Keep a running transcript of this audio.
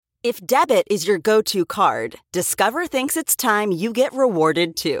If debit is your go-to card, Discover thinks it's time you get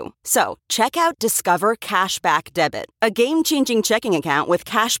rewarded too. So, check out Discover Cashback Debit, a game-changing checking account with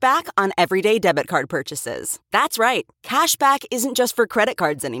cash back on everyday debit card purchases. That's right, cashback isn't just for credit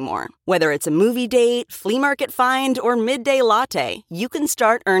cards anymore. Whether it's a movie date, flea market find, or midday latte, you can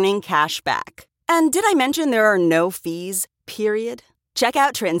start earning cash back. And did I mention there are no fees, period? Check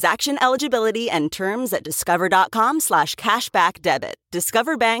out transaction eligibility and terms at discover.com/cashbackdebit.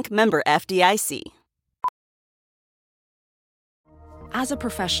 Discover Bank, member FDIC. As a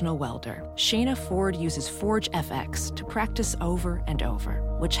professional welder, Shayna Ford uses Forge FX to practice over and over,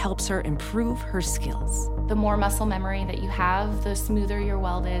 which helps her improve her skills. The more muscle memory that you have, the smoother your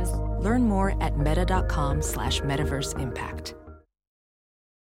weld is. Learn more at meta.com/metaverseimpact.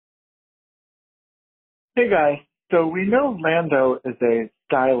 Hey guys, so we know Lando is a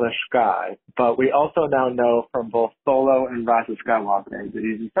stylish guy, but we also now know from both Solo and Rise of Skywalker that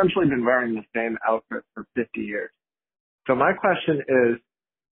he's essentially been wearing the same outfit for 50 years. So my question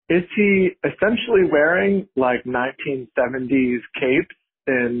is he essentially wearing like 1970s capes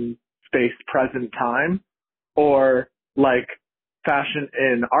in space present time? Or like fashion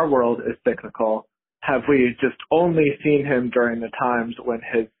in our world is cyclical, have we just only seen him during the times when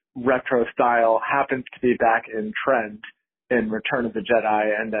his retro style happens to be back in trend in Return of the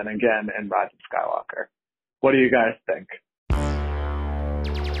Jedi and then again in Rise of Skywalker? What do you guys think?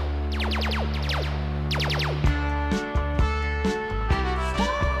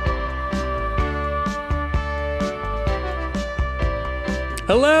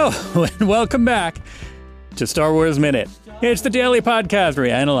 Hello, and welcome back to Star Wars Minute. It's the daily podcast where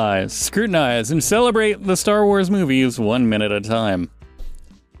we analyze, scrutinize, and celebrate the Star Wars movies 1 minute at a time.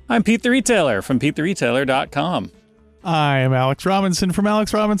 I'm Pete the Retailer from PeteTheRetailer.com. I am Alex Robinson from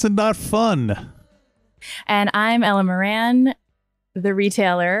AlexRobinson.fun. And I'm Ella Moran, the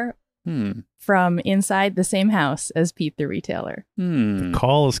retailer from inside the same house as Pete the Retailer. The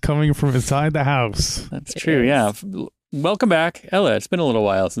call is coming from inside the house. That's true, yeah. Welcome back, Ella. It's been a little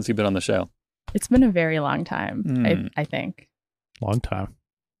while since you've been on the show. It's been a very long time, I think. Long time.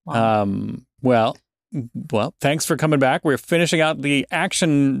 Well, thanks for coming back. We're finishing out the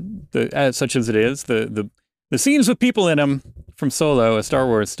action, such as it is, the scenes with people in them from Solo, a Star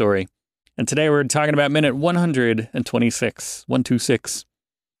Wars story. And today we're talking about minute 126. 126.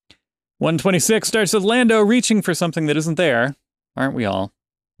 126 starts with Lando reaching for something that isn't there. Aren't we all?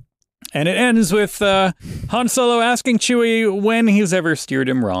 And it ends with Han Solo asking Chewie when he's ever steered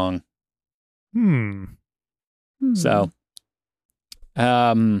him wrong. So,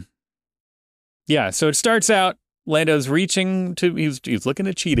 yeah, so it starts out, Lando's reaching to, he's looking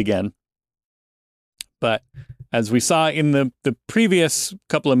to cheat again. But as we saw in the previous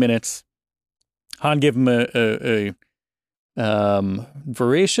couple of minutes, Han gave him a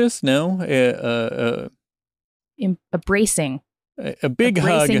voracious, a bracing. A big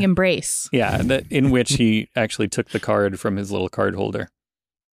hug. Embrace. Yeah, in which he actually took the card from his little card holder.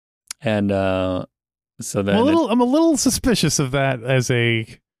 And so then... I'm a little suspicious of that as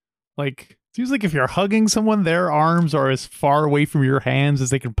seems like if you're hugging someone, their arms are as far away from your hands as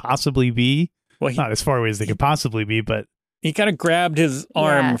they could possibly be. Well, not as far away as they could possibly be, but... He kind of grabbed his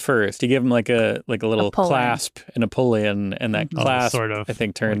arm first. He gave him like a little clasp and a pull in, and that clasp, sort of, I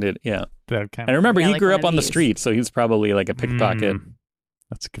think, turned it. Yeah. That kind and remember, he like grew up on the street, so he's probably like a pickpocket.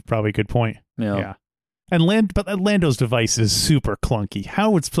 That's probably a good point. Yeah. And but Lando's device is super clunky.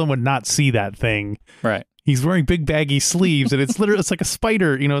 How would someone not see that thing? Right. He's wearing big baggy sleeves, and it's like a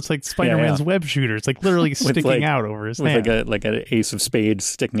spider. It's like Spider-Man's web shooter. It's like literally sticking out over his hand. With like an ace of spades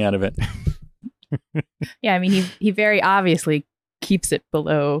sticking out of it. Yeah, I mean, he very obviously keeps it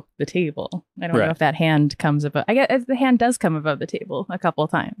below the table. I don't know if that hand comes above. I guess the hand does come above the table a couple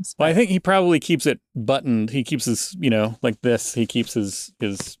of times. Well, I think he probably keeps it buttoned. He keeps his, like this. He keeps his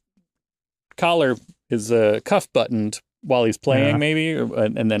collar, his cuff buttoned while he's playing, maybe.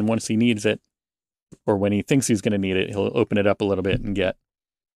 And then once he needs it, or when he thinks he's going to need it, he'll open it up a little bit and get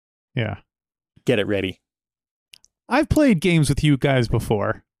it ready. I've played games with you guys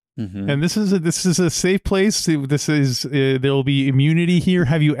before. And this is a safe place. There will be immunity here.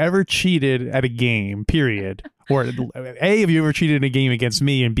 Have you ever cheated at a game? Period. Or A, have you ever cheated in a game against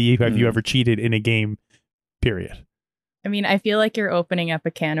me? And B, have you ever cheated in a game? Period. I mean, I feel like you're opening up a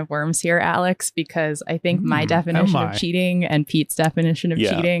can of worms here, Alex, because I think my definition of cheating and Pete's definition of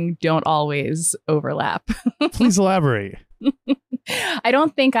cheating don't always overlap. Please elaborate. I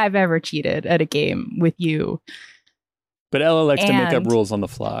don't think I've ever cheated at a game with you. But Ella likes to make up rules on the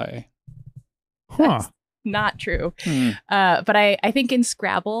fly. That's not true. But I think in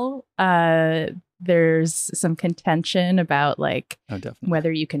Scrabble, there's some contention about like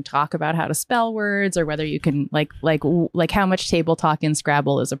whether you can talk about how to spell words or whether you can like how much table talk in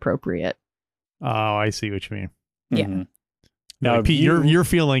Scrabble is appropriate. Oh, I see what you mean. Yeah. Mm-hmm. Now, Pete, your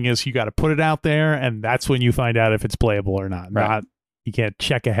feeling is you got to put it out there, and that's when you find out if it's playable or not. Right. You can't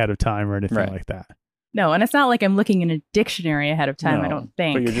check ahead of time or anything like that. No, and it's not like I'm looking in a dictionary ahead of time. I don't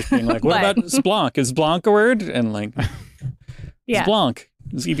think. But you're just being like, what about Splonk? Is Splonk a word? And like, Splonk.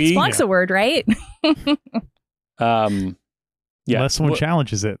 ZB? Splonk's a word, right? Unless someone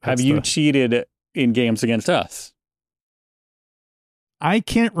challenges it. Have you cheated in games against us? I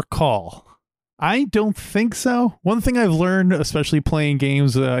can't recall. I don't think so. One thing I've learned, especially playing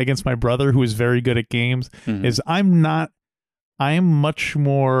games against my brother, who is very good at games, is I am much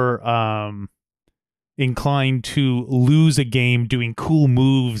more inclined to lose a game doing cool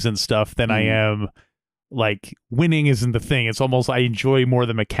moves and stuff than I am like winning isn't the thing. It's almost I enjoy more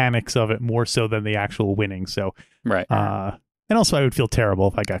the mechanics of it more so than the actual winning. So and also I would feel terrible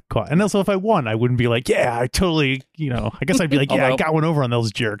if I got caught. And also if I won, I wouldn't be like, yeah, I totally, I guess I'd be like, yeah, I got one over on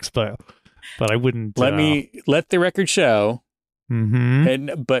those jerks, but I wouldn't. Let the record show.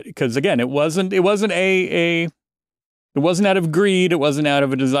 But because again, it wasn't out of greed. It wasn't out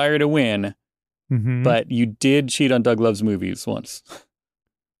of a desire to win. But you did cheat on Doug Loves Movies once.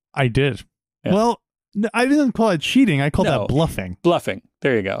 I did. Yeah. Well, I didn't call it cheating. I called that bluffing. Bluffing.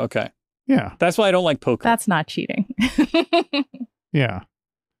 There you go. Okay. Yeah. That's why I don't like poker. That's not cheating. Yeah.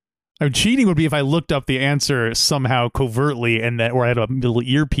 Cheating would be if I looked up the answer somehow covertly or I had a little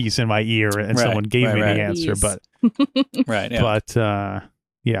earpiece in my ear and someone gave me the answer. But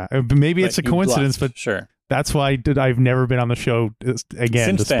maybe it's a coincidence, but sure. That's why I've never been on the show again,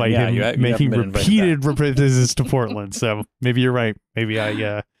 since despite then, him making repeated visits to Portland. So maybe you're right. Maybe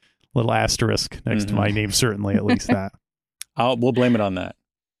I little asterisk next to my name, certainly at least that. We'll blame it on that.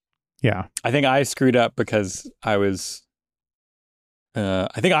 Yeah, I think I screwed up because I was. I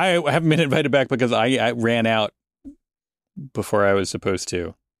think I haven't been invited back because I ran out before I was supposed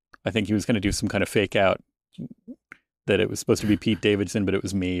to. I think he was going to do some kind of fake out that it was supposed to be Pete Davidson, but it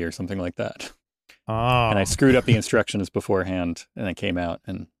was me or something like that. Oh. And I screwed up the instructions beforehand, and I came out,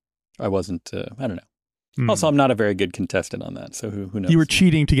 and I wasn't. I don't know. Also, I'm not a very good contestant on that, so who knows? You were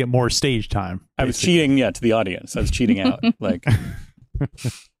cheating to get more stage time. Basically. I was cheating, to the audience. I was cheating out, like I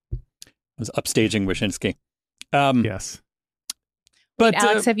was upstaging Wyszynski. Yes. But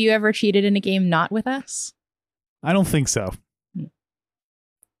Alex, have you ever cheated in a game not with us? I don't think so.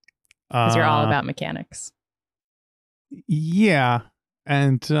 Because you're all about mechanics. Yeah,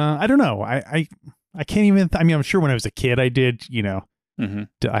 and I don't know. I can't even. I'm sure when I was a kid, I did.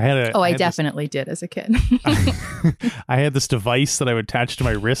 I definitely did as a kid. I had this device that I would attach to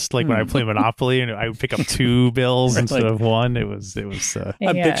my wrist, like when I play Monopoly, and I would pick up 2 bills instead of one. It was.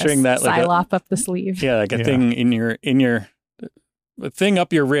 I'm picturing that like Psylop up the sleeve. Yeah, like a thing in your thing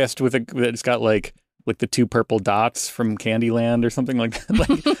up your wrist with it's got like the 2 purple dots from Candyland or something like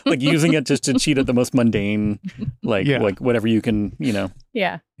that. like using it just to cheat at the most mundane, like whatever you can, Yeah.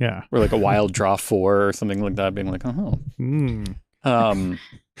 Yeah. Or like a wild draw 4 or something like that, being like,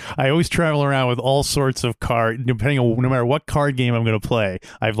 I always travel around with all sorts of cards, depending on no matter what card game I'm going to play.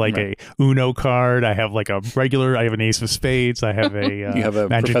 I have like a Uno card. I have like I have an Ace of Spades. I have a, you have a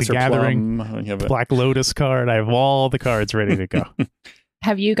Magic Professor the Gathering, Plum. You have Black Lotus card. I have all the cards ready to go.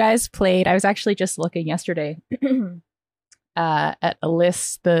 Have you guys played? I was actually just looking yesterday at a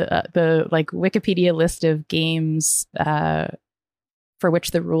list, the like Wikipedia list of games for which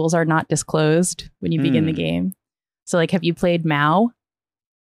the rules are not disclosed when you begin the game. So, like, have you played Mao?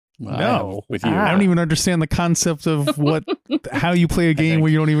 No, with you. I don't even understand the concept of how you play a game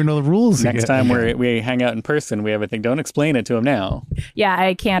where you don't even know the rules. Next time we hang out in person, we have a thing. Don't explain it to him now. Yeah,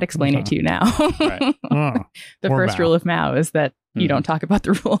 I can't explain it to you now. Right. The first rule of Mao is that you don't talk about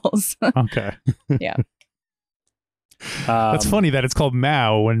the rules. Okay. Yeah. That's funny that it's called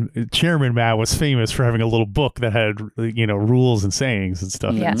Mao when Chairman Mao was famous for having a little book that had rules and sayings and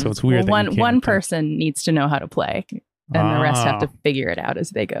stuff. Yeah. So it's weird. Well, one person needs to know how to play, and the rest have to figure it out as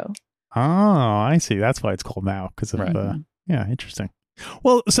they go. Oh, I see. That's why it's called Mao because of interesting.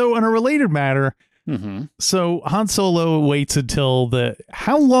 Well, so on a related matter, so Han Solo waits until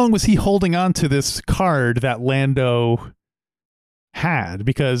how long was he holding on to this card that Lando had?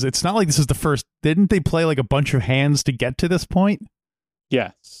 Because it's not like this is the first. Didn't they play like a bunch of hands to get to this point?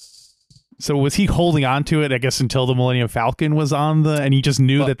 Yes. So was he holding on to it, I guess, until the Millennium Falcon was on and he just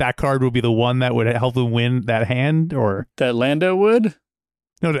knew that card would be the one that would help him win that hand, or that Lando would?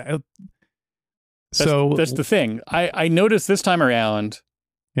 No. That's the thing. I noticed this time around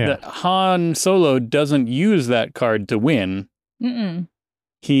that Han Solo doesn't use that card to win.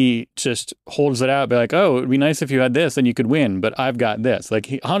 he just holds it out, be like, "Oh, it'd be nice if you had this, and you could win, but I've got this."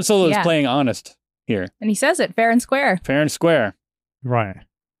 Like Han Solo is playing honest here, and he says it fair and square. fair and square. Right.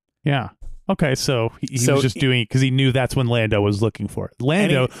 Yeah. Okay, so he was just doing it because he knew that's when Lando was looking for it.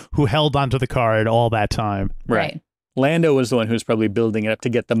 Lando, who held onto the card all that time. Right. Lando was the one who was probably building it up to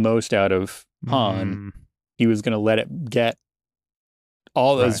get the most out of Han. He was going to let it get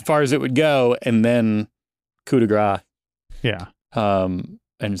all as far as it would go, and then coup de grace. Yeah.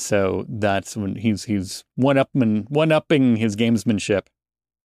 And so that's when he's one-upping his gamesmanship.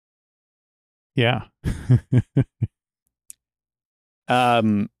 Yeah.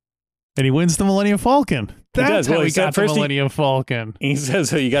 And he wins the Millennium Falcon. That's how he got the Millennium Falcon. He says,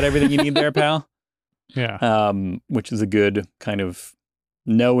 "So you got everything you need there, pal?" Yeah. Which is a good kind of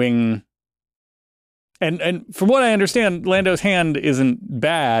knowing. And from what I understand, Lando's hand isn't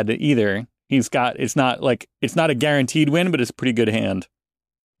bad either. It's not a guaranteed win, but it's a pretty good hand.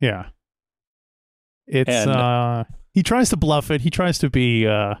 Yeah. It's he tries to bluff it. He tries to be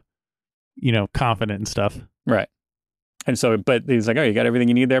confident and stuff. Right. And so, but he's like, "Oh, you got everything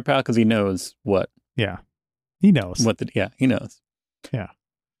you need there, pal?" Because he knows what. Yeah. He knows. He knows. Yeah.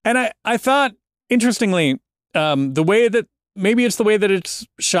 And I thought, interestingly, the way that maybe it's the way that it's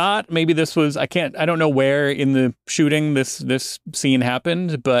shot. Maybe this was, I don't know where in the shooting this scene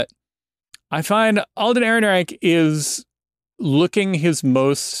happened, but I find Alden Ehrenreich is looking his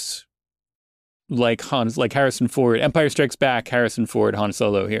most like Harrison Ford, Empire Strikes Back, Harrison Ford, Han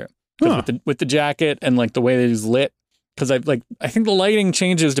Solo here. Because with the jacket and like the way that he's lit, because I think the lighting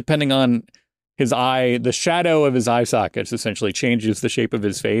changes depending on his eye. The shadow of his eye sockets essentially changes the shape of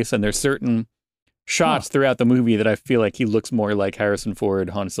his face, and there's certain shots throughout the movie that I feel like he looks more like Harrison Ford,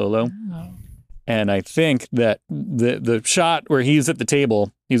 Han Solo. Oh. And I think that the shot where he's at the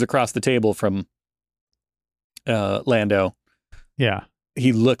table, he's across the table from Lando. Yeah.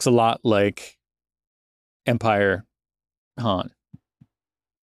 He looks a lot like Empire Han.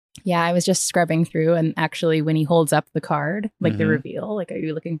 Yeah, I was just scrubbing through, and actually when he holds up the card, like the reveal, like, "Are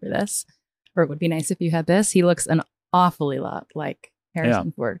you looking for this? Or it would be nice if you had this," he looks an awfully lot like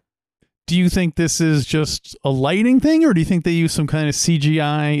Harrison Ford. Do you think this is just a lighting thing, or do you think they use some kind of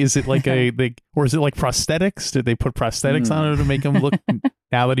CGI? Is it like or is it like prosthetics? Did they put prosthetics on it to make him look,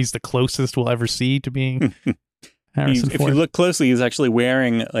 now that he's the closest we'll ever see to being Harrison Ford? If you look closely, he's actually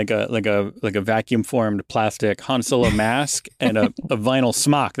wearing like a vacuum formed plastic Han Solo mask and a vinyl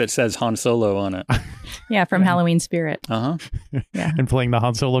smock that says Han Solo on it. Yeah, from Halloween Spirit. Yeah, and playing the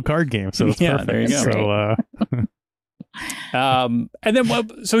Han Solo card game. So it's perfect. There you go. So. And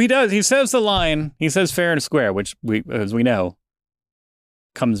then so he says the line, he says fair and square, which as we know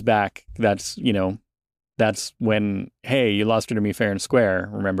comes back. That's when, "Hey, you lost her to me fair and square,"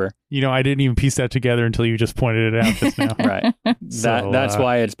 remember? I didn't even piece that together until you just pointed it out just now. Right. That's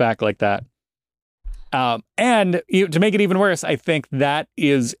why it's back like that. And to make it even worse, I think that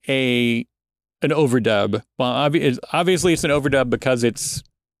is an overdub. Well, obviously it's an overdub because it's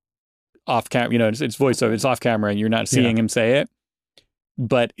off camera, it's voiceover, it's off camera, and you're not seeing him say it.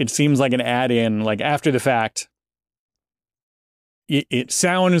 But it seems like an add-in, like after the fact. It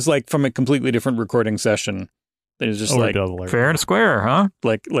sounds like from a completely different recording session. That is just like fair and square, huh?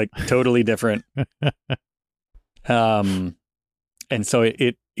 Like totally different. And so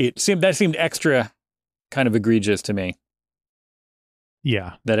it seemed extra kind of egregious to me.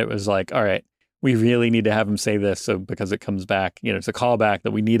 Yeah, that it was like, all right, we really need to have him say this, so because it comes back, it's a callback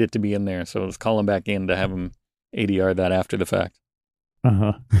that we need it to be in there. So let's call him back in to have him ADR that after the fact.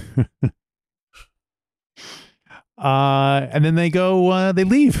 And then they go, they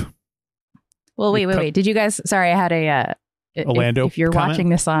leave. Well, wait. Did you guys, sorry, I had a Lando if you're watching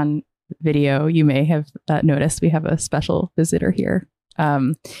this on video, you may have noticed we have a special visitor here.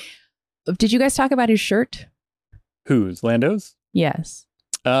 Did you guys talk about his shirt? Whose? Lando's? Yes.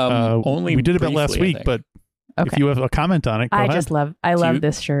 Only we did briefly, about last week, but if you have a comment on it, go ahead. I love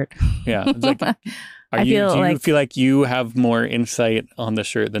this shirt. Yeah. It's like, do you feel like you have more insight on the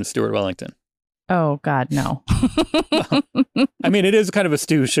shirt than Stuart Wellington? Oh God, no. I mean, it is kind of a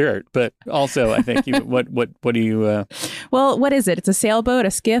Stu shirt, but also I think what do you? Well, what is it? It's a sailboat,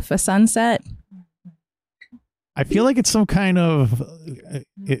 a skiff, a sunset. I feel like it's some kind of.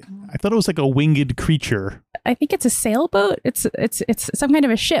 I thought it was like a winged creature. I think it's a sailboat. It's some kind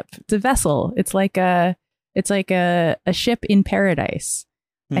of a ship. It's a vessel. It's like a ship in paradise,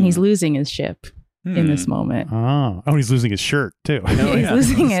 and he's losing his ship in this moment. Oh, he's losing his shirt too. He's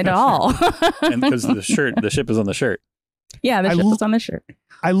losing it all. And because the ship is on the shirt. Yeah, the ship is on the shirt.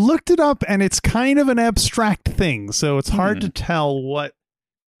 I looked it up, and it's kind of an abstract thing, so it's hard to tell what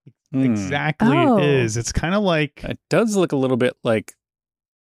exactly it is. It's kind of like, it does look a little bit like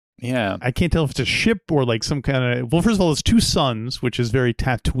Yeah. I can't tell if it's a ship or like some kind of. Well, first of all, it's two suns, which is very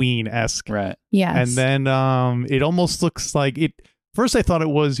Tatooine-esque. Right. Yes. And then it almost looks like it. First, I thought it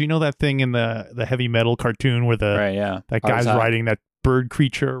was, that thing in the Heavy Metal cartoon where that guy's riding that bird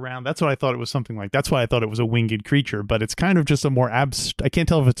creature around. That's what I thought it was something like. That's why I thought it was a winged creature, but it's kind of just a more I can't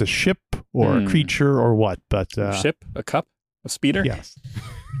tell if it's a ship or a creature or what. But a ship, a cup, a speeder. Yes.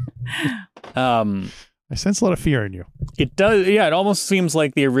 I sense a lot of fear in you. It does. Yeah, it almost seems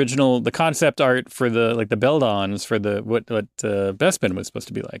like the concept art for the Beldons for what Bespin was supposed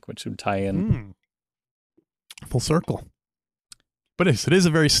to be like, which would tie in full circle. But it is a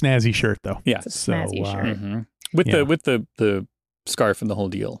very snazzy shirt, though. Yeah, it's a snazzy shirt with the scarf and the whole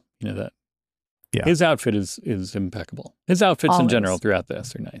deal. That. Yeah. His outfit is impeccable. His outfits in general throughout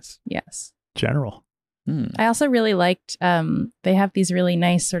this are nice. Yes. General. I also really liked. They have these really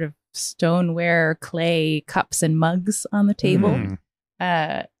nice sort of stoneware clay cups and mugs on the table,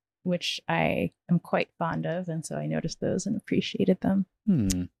 which I am quite fond of, and so I noticed those and appreciated them.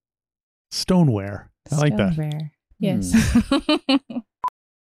 Stoneware. I like that. Yes.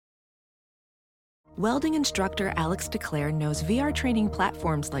 Welding instructor Alex DeClaire knows VR training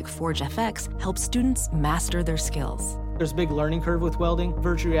platforms like Forge FX help students master their skills. There's a big learning curve with welding.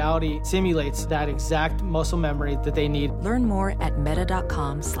 Virtual reality simulates that exact muscle memory that they need. Learn more at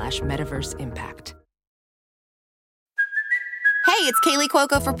meta.com/metaverseimpact. Hey, it's Kaylee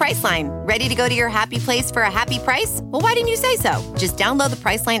Cuoco for Priceline. Ready to go to your happy place for a happy price? Well, why didn't you say so? Just download the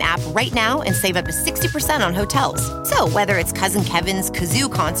Priceline app right now and save up to 60% on hotels. So whether it's Cousin Kevin's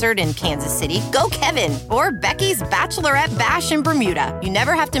Kazoo Concert in Kansas City, go Kevin, or Becky's Bachelorette Bash in Bermuda, you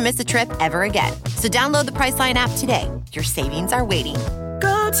never have to miss a trip ever again. So download the Priceline app today. Your savings are waiting.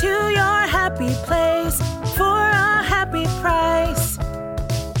 Go to your happy place for a happy price.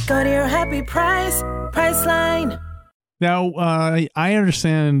 Go to your happy price, Priceline. Now, I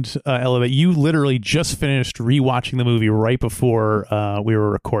understand, Ella, that you literally just finished rewatching the movie right before we were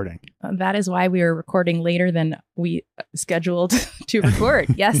recording. That is why we were recording later than we scheduled to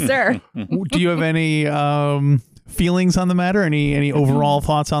record. Yes, sir. Do you have any feelings on the matter? Any overall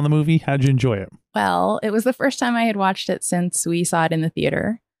thoughts on the movie? How did you enjoy it? Well, it was the first time I had watched it since we saw it in the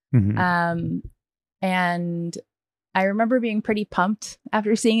theater. And I remember being pretty pumped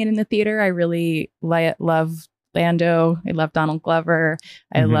after seeing it in the theater. I really love Lando. I loved Donald Glover.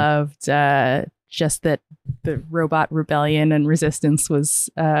 I loved just that the robot rebellion and resistance was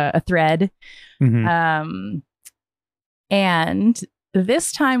a thread. And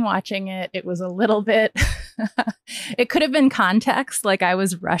this time watching it, it was a little bit, it could have been context. Like I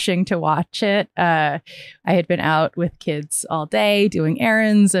was rushing to watch it. I had been out with kids all day doing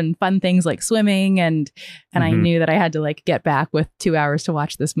errands and fun things like swimming. And I knew that I had to like get back with 2 hours to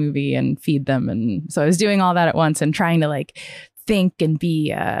watch this movie and feed them. And so I was doing all that at once and trying to like think and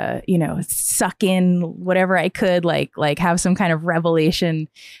be, suck in whatever I could, like have some kind of revelation.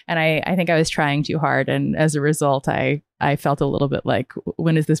 And I think I was trying too hard. And as a result, I felt a little bit like,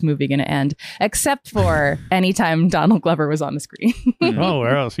 when is this movie going to end? Except for anytime Donald Glover was on the screen. Oh,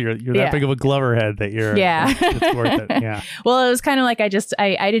 where else? You're that big of a Glover head that you're. Yeah. It's worth it. Yeah. Well, it was kind of like I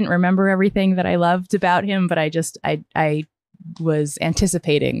didn't remember everything that I loved about him, but I was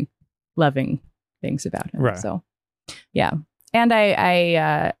anticipating loving things about him. Right. So, yeah. And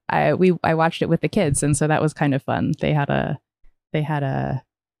I watched it with the kids, and so that was kind of fun. They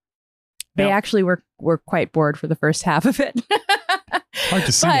actually were quite bored for the first half of it. Hard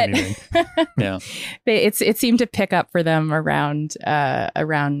to see anything. Yeah, it seemed to pick up for them around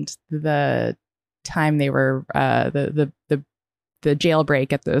the time they were the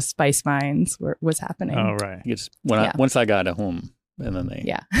jailbreak at the spice mines was happening. Oh right. Once I got home, and then they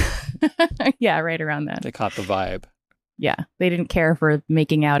yeah, right around then they caught the vibe. Yeah, they didn't care for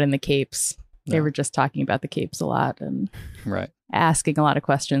making out in the capes. They were just talking about the capes a lot and asking a lot of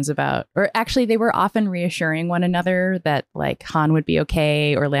questions about, or actually they were often reassuring one another that like Han would be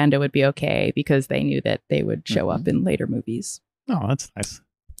okay or Lando would be okay because they knew that they would show up in later movies. Oh, that's nice.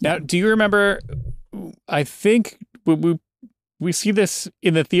 Now, do you remember, I think we see this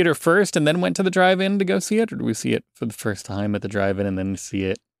in the theater first and then went to the drive-in to go see it? Or did we see it for the first time at the drive-in and then see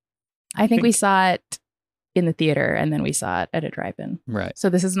it? I think we saw it in the theater and then we saw it at a drive-in. Right. So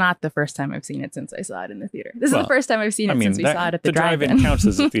this is not the first time I've seen it since I saw it in the theater. This is the first time I've seen it since we saw it at the drive-in. The drive-in counts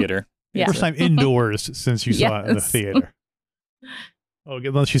as a theater. Yeah. First time indoors since you saw it in the theater. Oh,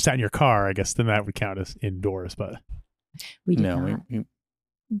 unless you sat in your car, I guess then that would count as indoors, but we did not. We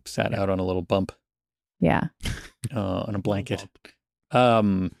sat out on a little bump. Yeah. On a blanket.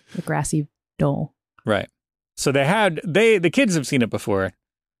 The grassy knoll. Right. So the kids have seen it before,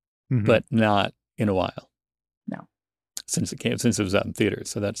 but not in a while. No. since it was out in theaters.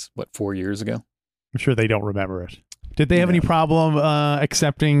 So that's what, 4 years ago. I'm sure they don't remember it. Did they have any problem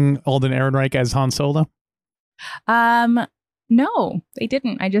accepting Alden Ehrenreich as Han Solo? No, they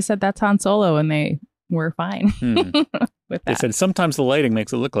didn't. I just said that's Han Solo, and they were fine with that. They said sometimes the lighting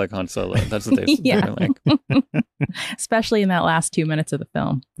makes it look like Han Solo. That's what they yeah. they're like. Especially in that last 2 minutes of the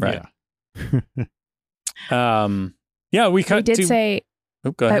film. Right. Yeah. We cut. They did say. Oh,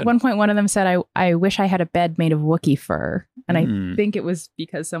 go ahead. At one point, one of them said, I wish I had a bed made of Wookiee fur. And I think it was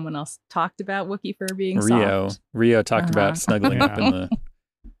because someone else talked about Wookiee fur being soft. Rio talked about snuggling up in the...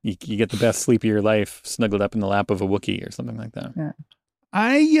 You get the best sleep of your life snuggled up in the lap of a Wookiee or something like that.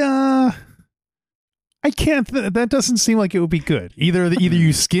 Yeah. I can't... that doesn't seem like it would be good. Either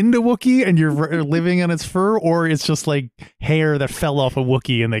you skinned a Wookiee and you're living on its fur, or it's just like hair that fell off a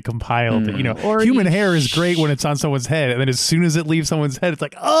Wookiee and they compiled it. You know, or human hair is great when it's on someone's head, and then as soon as it leaves someone's head, it's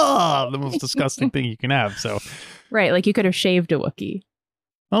like, the most disgusting thing you can have. So, right, like you could have shaved a Wookiee.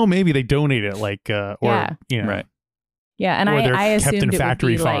 Oh, maybe they donate it, like, or you know, right. Yeah, and I assumed it would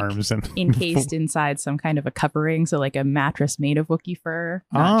be farms like and encased inside some kind of a covering, so like a mattress made of Wookiee fur,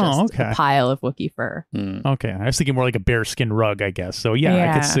 not just a pile of Wookiee fur. Okay, I was thinking more like a bearskin rug, I guess. So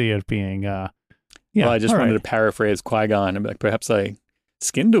I could see it being. Well, I just wanted to paraphrase Qui-Gon and be like, perhaps I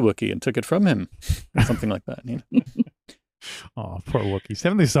skinned a Wookiee and took it from him, or something like that. You know? Oh, poor Wookiees!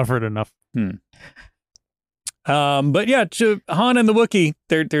 Haven't they suffered enough? But yeah, Han and the Wookiee,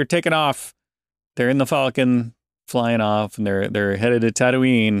 they're taking off. They're in the Falcon, flying off, and they're headed to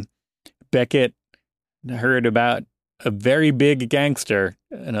Tatooine. Beckett heard about a very big gangster,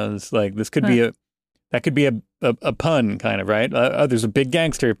 and I was like, this could be a pun, kind of, right? There's a big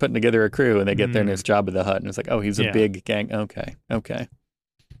gangster putting together a crew, and they get there and it's Jabba the Hutt, and it's like, oh, he's a big gang. Okay.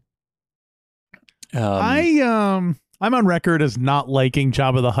 I'm on record as not liking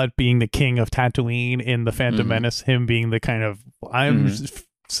Jabba the Hutt being the king of Tatooine in the Phantom Menace. Him being the kind of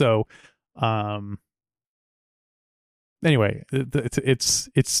Anyway, it's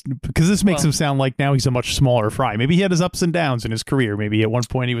because this makes him sound like now he's a much smaller fry. Maybe he had his ups and downs in his career. Maybe at one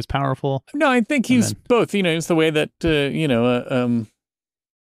point he was powerful. No, I think he's both. You know, it's the way that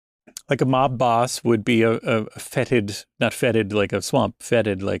like a mob boss would be a fetid, not fetid like a swamp,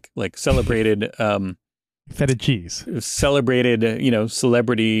 fetid like celebrated. Fetid cheese. Celebrated,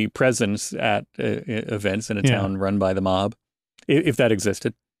 celebrity presence at events in a town run by the mob, if that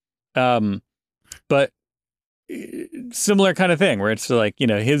existed. But similar kind of thing where it's like,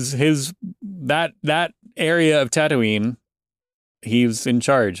 his that area of Tatooine, he's in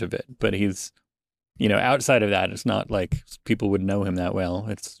charge of it, but he's, outside of that, it's not like people would know him that well.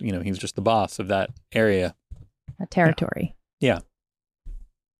 It's, he's just the boss of that area. A territory. Yeah.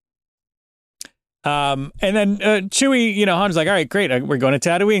 And then Chewie, Han's like, all right, great. We're going to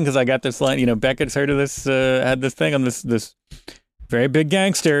Tatooine because I got this line, Beckett's heard of this, had this thing on this very big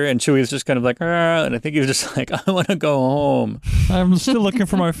gangster, and Chewie's just kind of like, and I think he was just like, I want to go home. I'm still looking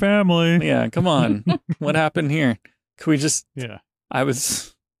for my family. Yeah, come on. What happened here? Could we just... Yeah. I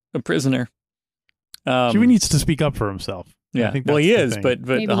was a prisoner. Chewie needs to speak up for himself. Yeah, I think he is, thing. but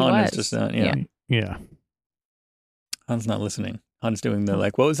Han is just not, Yeah. Han's not listening. Han's doing the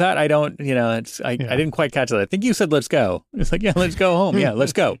like, what was that? I don't, I didn't quite catch that. I think you said, let's go. It's like, yeah, let's go home. Yeah,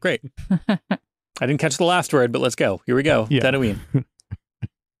 let's go. Great. I didn't catch the last word, but let's go. Here we go. Yeah. Tatooine.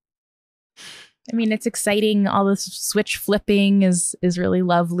 I mean, it's exciting. All this switch flipping is really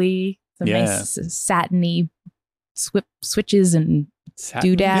lovely. Some nice satiny switches and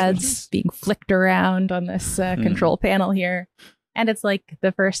doodads being flicked around on this control panel here. And it's like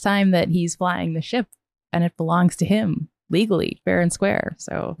the first time that he's flying the ship, and it belongs to him legally, fair and square.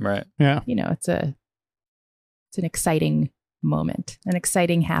 So, right. Yeah. It's an exciting moment, an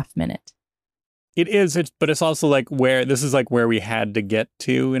exciting half minute. It is, but it's also like where we had to get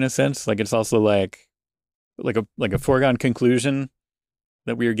to, in a sense. Like it's also like a foregone conclusion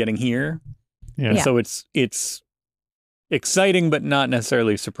that we are getting here. Yeah. And so it's exciting, but not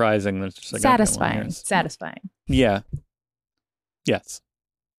necessarily surprising. It's just like, satisfying. Satisfying. Yeah. Yes.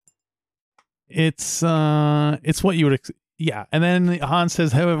 It's what you would. Yeah, and then Han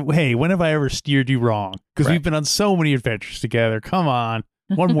says, "Hey, when have I ever steered you wrong? Because we've been on so many adventures together. Come on,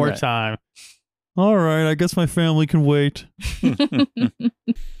 one more time." All right, I guess my family can wait. But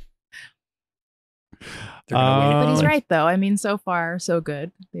he's right, though. I mean, so far, so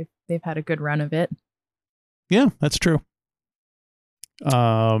good. They've had a good run of it. Yeah, that's true.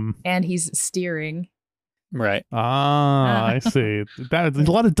 And he's steering. Right. I see. There's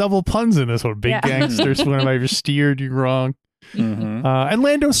a lot of double puns in this one. Big gangsters, when have I ever steered you wrong? Mm-hmm. And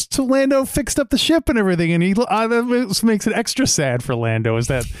Lando fixed up the ship and everything, and that makes it extra sad for Lando. Is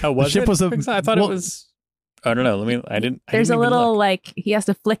that the ship was I thought it was. I don't know. I didn't There's a even little look. like he has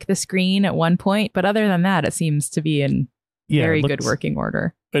to flick the screen at one point, but other than that, it seems to be in very good working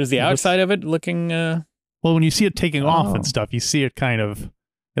order. But is the outside of it looking? Well, when you see it taking off Oh. and stuff, you see it kind of.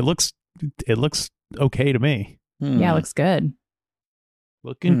 It looks okay to me. Yeah, it looks good.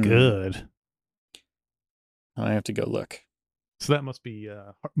 Looking good. I have to go look. So that must be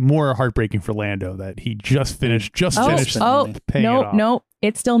more heartbreaking for Lando that he just finished. Oh, paying it off. no,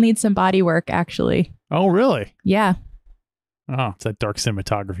 it still needs some body work, actually. Oh, really? Yeah. Oh, it's that dark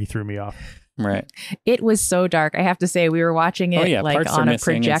cinematography threw me off. Right. It was so dark. I have to say, we were watching it like parts are on a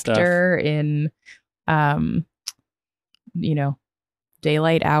missing and stuff. projector in,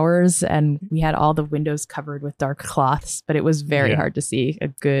 daylight hours, and we had all the windows covered with dark cloths, but it was very hard to see a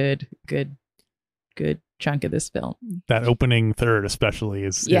good chunk of this film. That opening third especially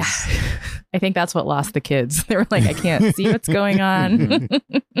is I think that's what lost the kids. They were like, I can't see what's going on.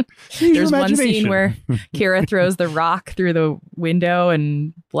 There's one scene where Kira throws the rock through the window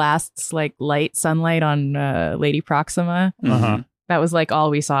and blasts like sunlight on Lady Proxima. That was like all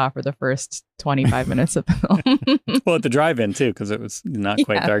we saw for the first 25 minutes of the film. Well, at the drive-in too, because it was not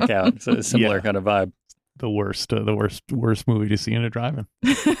quite dark out. So it's a similar kind of vibe. The worst movie to see in a drive-in.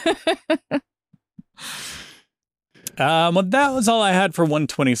 Well, that was all I had for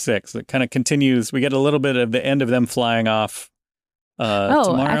 126. It kind of continues. We get a little bit of the end of them flying off.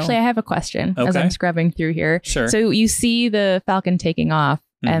 Tomorrow. Actually, I have a question as I'm scrubbing through here. Sure. So you see the Falcon taking off,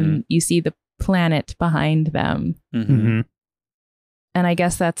 and you see the planet behind them. And I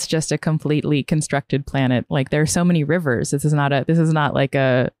guess that's just a completely constructed planet. Like there are so many rivers. This is not like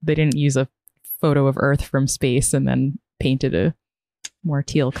they didn't use a photo of Earth from space and then painted a more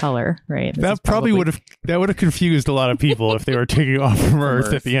teal color, right? This That probably would have confused a lot of people if they were taking off from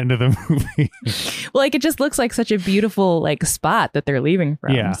Earth at the end of the movie. Well, like it just looks like such a beautiful like spot that they're leaving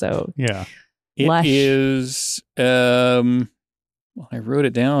from. Yeah. So yeah, it is. Well, I wrote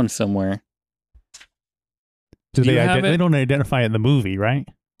it down somewhere. They don't identify it in the movie, right?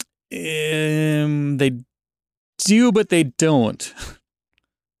 They do, but they don't.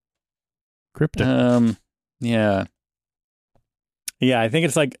 Cryptic. Yeah. Yeah, I think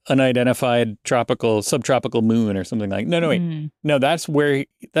it's like unidentified subtropical moon or something like. No, wait. No, that's where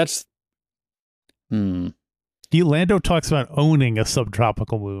Lando talks about owning a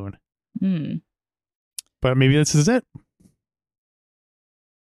subtropical moon. But maybe this is it.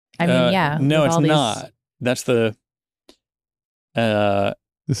 I mean, yeah. No, it's not. That's the.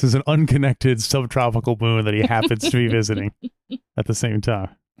 This is an unconnected subtropical moon that he happens to be visiting at the same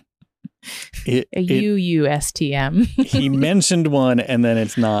time. UUSTM. He mentioned one, and then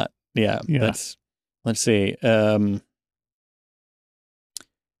it's not. Yeah. Let's see.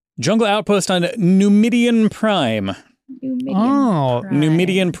 Jungle Outpost on Numidian Prime.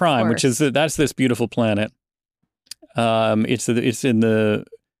 Numidian Prime, which is that's this beautiful planet. It's the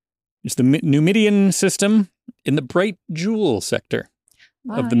Numidian system in the Bright Jewel sector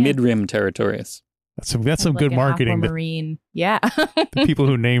of the Mid-Rim territories. That's some good marketing. Aquamarine. Yeah. The people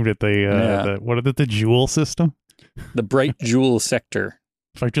who named it, the Jewel system? The Bright Jewel sector.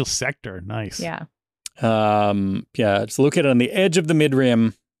 Bright Jewel sector, nice. Yeah. It's located on the edge of the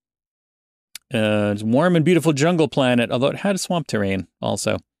Mid-Rim. It's a warm and beautiful jungle planet, although it had swamp terrain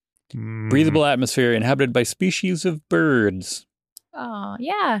also. Breathable atmosphere inhabited by species of birds. Oh,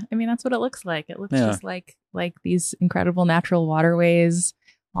 yeah. I mean, that's what it looks like. It looks just like these incredible natural waterways,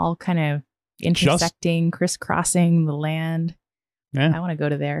 all kind of intersecting, crisscrossing the land. Yeah. I want to go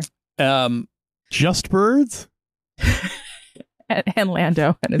to there. Just birds? and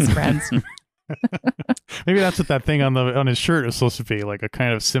Lando and his friends. Maybe that's what that thing on his shirt is supposed to be, like a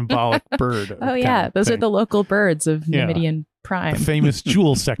kind of symbolic bird. Oh, yeah. Those are the local birds of Numidian Prime. The famous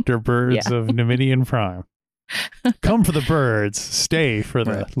jewel sector birds of Numidian Prime. Come for the birds, stay for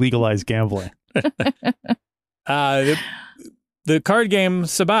the legalized gambling. The card game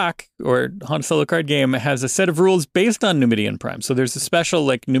Sabacc, or Han Solo card game, has a set of rules based on Numidian Prime. So there's a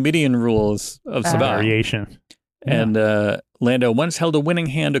special Numidian rules of Sabacc. Variation. And Lando once held a winning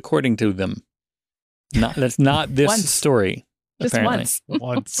hand according to them. That's not this story. Just apparently.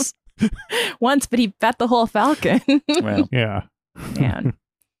 Once. Once, but he bet the whole Falcon. Well, yeah. Man.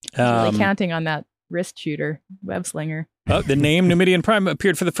 Really counting on that wrist shooter, web slinger. The name Numidian Prime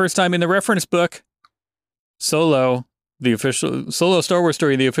appeared for the first time in the reference book. Solo, the official Solo Star Wars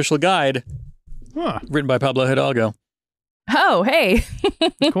story, the official guide, written by Pablo Hidalgo. Oh, hey.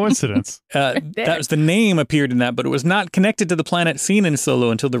 Coincidence. That was the name appeared in that, but it was not connected to the planet seen in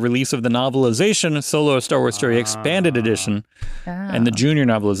Solo until the release of the novelization, Solo Star Wars Story Expanded Edition, and the junior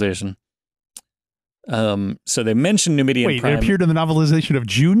novelization. So they mentioned Numidian Wait, Prime. it appeared in the novelization of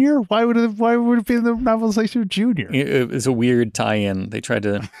Junior? Why would it be in the novelization of Junior? It was a weird tie-in. They tried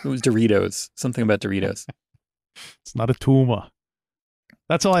to. It was Doritos. Something about Doritos. It's not a Tuma.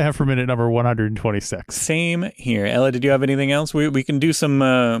 That's all I have for minute number 126. Same here. Ella, did you have anything else? We can do some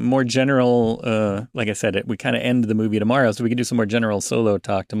more general, like I said, we kind of end the movie tomorrow, so we can do some more general solo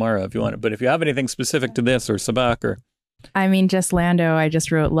talk tomorrow if you want. But if you have anything specific to this or Sabak or... I mean, just Lando. I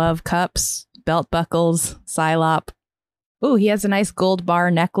just wrote love cups, belt buckles, Psylop. Ooh, he has a nice gold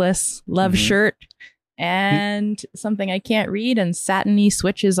bar necklace, love shirt, and something I can't read, and satiny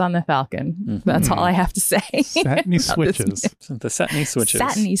switches on the Falcon. That's all I have to say. Satiny switches. The satiny switches.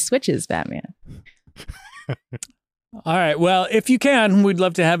 Satiny switches, Batman. All right. Well, if you can, we'd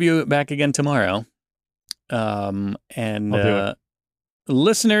love to have you back again tomorrow. And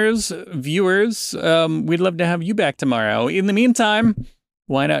listeners, viewers, we'd love to have you back tomorrow. In the meantime,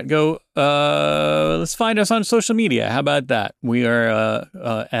 why not go, let's find us on social media. How about that? We are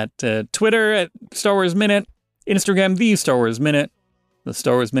at Twitter at Star Wars Minute, Instagram, The Star Wars Minute, the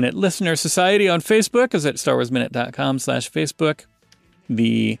Star Wars Minute Listener Society on Facebook is at starwarsminute.com/Facebook.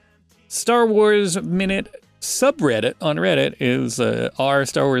 The Star Wars Minute subreddit on Reddit is r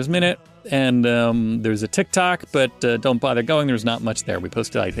Star Wars Minute. And there's a TikTok, but don't bother going. There's not much there. We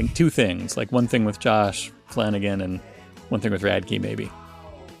posted, I think, 2 things, like one thing with Josh Flanagan and one thing with Radke, maybe.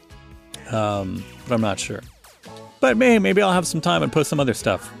 But I'm not sure. But maybe I'll have some time and post some other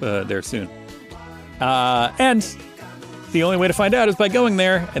stuff there soon. And the only way to find out is by going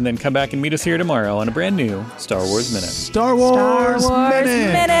there and then come back and meet us here tomorrow on a brand new Star Wars Minute. Star Wars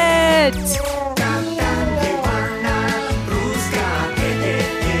Minute!